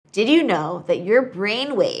Did you know that your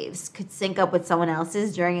brain waves could sync up with someone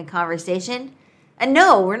else's during a conversation? And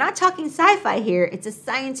no, we're not talking sci-fi here. It's a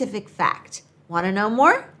scientific fact. Want to know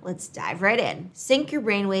more? Let's dive right in. Sync your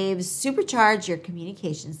brainwaves, supercharge your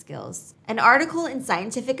communication skills. An article in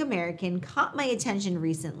Scientific American caught my attention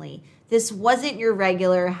recently. This wasn't your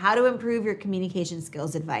regular how to improve your communication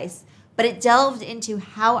skills advice, but it delved into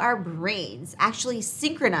how our brains actually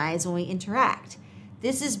synchronize when we interact.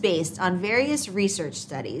 This is based on various research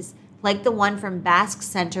studies, like the one from Basque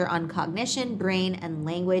Center on Cognition, Brain, and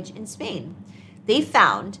Language in Spain. They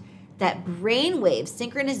found that brainwave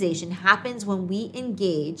synchronization happens when we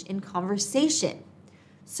engage in conversation.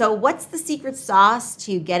 So what's the secret sauce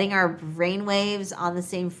to getting our brainwaves on the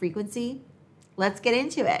same frequency? Let's get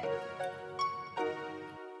into it.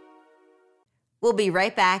 We'll be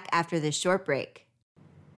right back after this short break.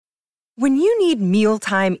 When you need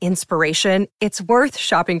mealtime inspiration, it's worth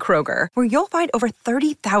shopping Kroger, where you'll find over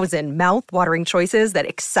 30,000 mouth-watering choices that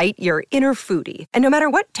excite your inner foodie. And no matter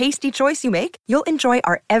what tasty choice you make, you'll enjoy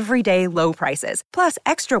our everyday low prices, plus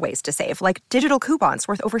extra ways to save, like digital coupons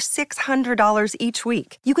worth over $600 each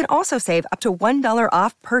week. You can also save up to $1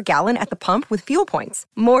 off per gallon at the pump with fuel points.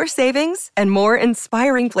 More savings and more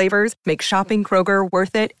inspiring flavors make shopping Kroger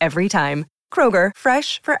worth it every time. Kroger,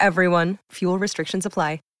 fresh for everyone. Fuel restrictions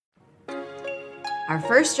apply. Our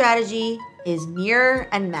first strategy is mirror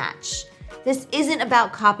and match. This isn't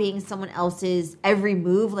about copying someone else's every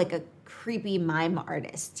move like a creepy mime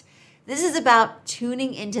artist. This is about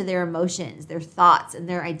tuning into their emotions, their thoughts, and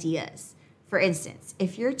their ideas. For instance,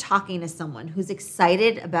 if you're talking to someone who's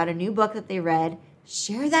excited about a new book that they read,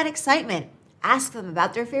 share that excitement. Ask them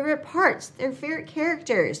about their favorite parts, their favorite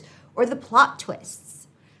characters, or the plot twists.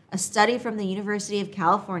 A study from the University of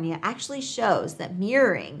California actually shows that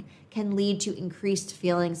mirroring can lead to increased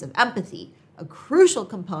feelings of empathy, a crucial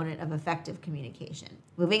component of effective communication.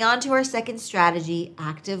 Moving on to our second strategy,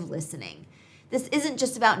 active listening. This isn't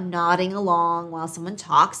just about nodding along while someone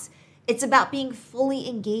talks, it's about being fully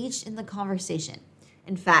engaged in the conversation.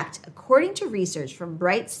 In fact, according to research from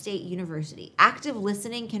Bright State University, active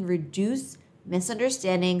listening can reduce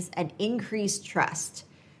misunderstandings and increase trust.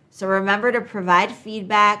 So remember to provide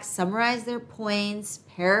feedback, summarize their points,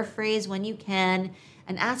 paraphrase when you can,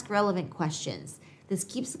 and ask relevant questions. This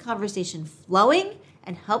keeps the conversation flowing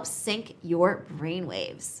and helps sync your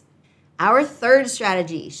brainwaves. Our third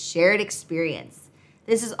strategy, shared experience.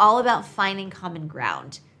 This is all about finding common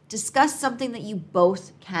ground. Discuss something that you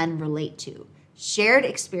both can relate to. Shared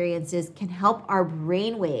experiences can help our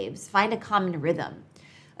brainwaves find a common rhythm.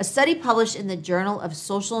 A study published in the Journal of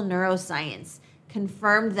Social Neuroscience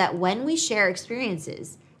confirmed that when we share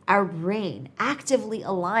experiences, our brain actively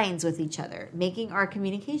aligns with each other, making our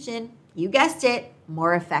communication, you guessed it,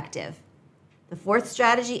 more effective. The fourth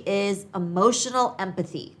strategy is emotional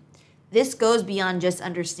empathy. This goes beyond just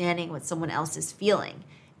understanding what someone else is feeling.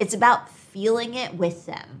 It's about feeling it with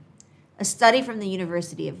them. A study from the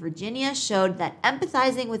University of Virginia showed that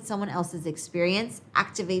empathizing with someone else's experience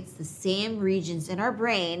activates the same regions in our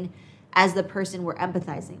brain as the person we're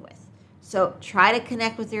empathizing with. So try to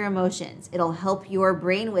connect with your emotions. It'll help your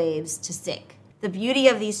brainwaves to sync. The beauty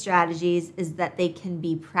of these strategies is that they can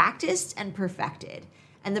be practiced and perfected.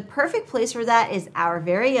 And the perfect place for that is our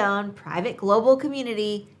very own private global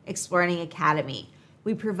community, Exploring Academy.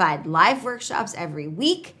 We provide live workshops every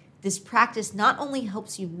week. This practice not only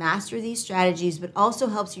helps you master these strategies, but also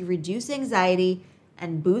helps you reduce anxiety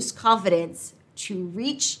and boost confidence to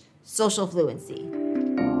reach social fluency.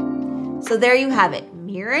 So there you have it,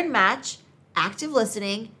 mirror and match, active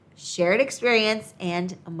listening, shared experience,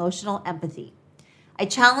 and emotional empathy. I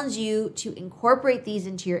challenge you to incorporate these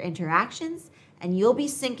into your interactions, and you'll be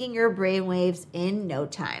syncing your brainwaves in no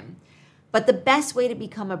time. But the best way to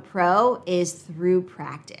become a pro is through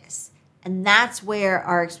practice. And that's where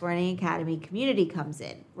our Exploring Academy community comes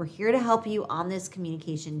in. We're here to help you on this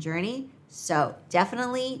communication journey. So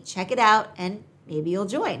definitely check it out and maybe you'll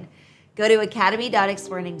join. Go to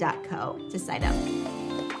academy.exploring.co to sign up.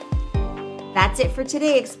 That's it for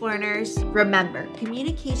today, Explorers. Remember,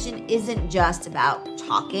 communication isn't just about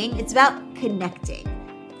talking, it's about connecting.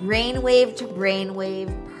 Brainwave to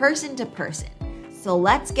brainwave, person to person. So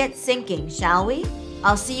let's get syncing, shall we?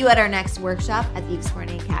 I'll see you at our next workshop at the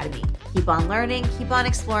Exploring Academy. Keep on learning, keep on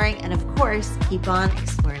exploring, and of course, keep on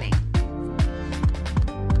exploring.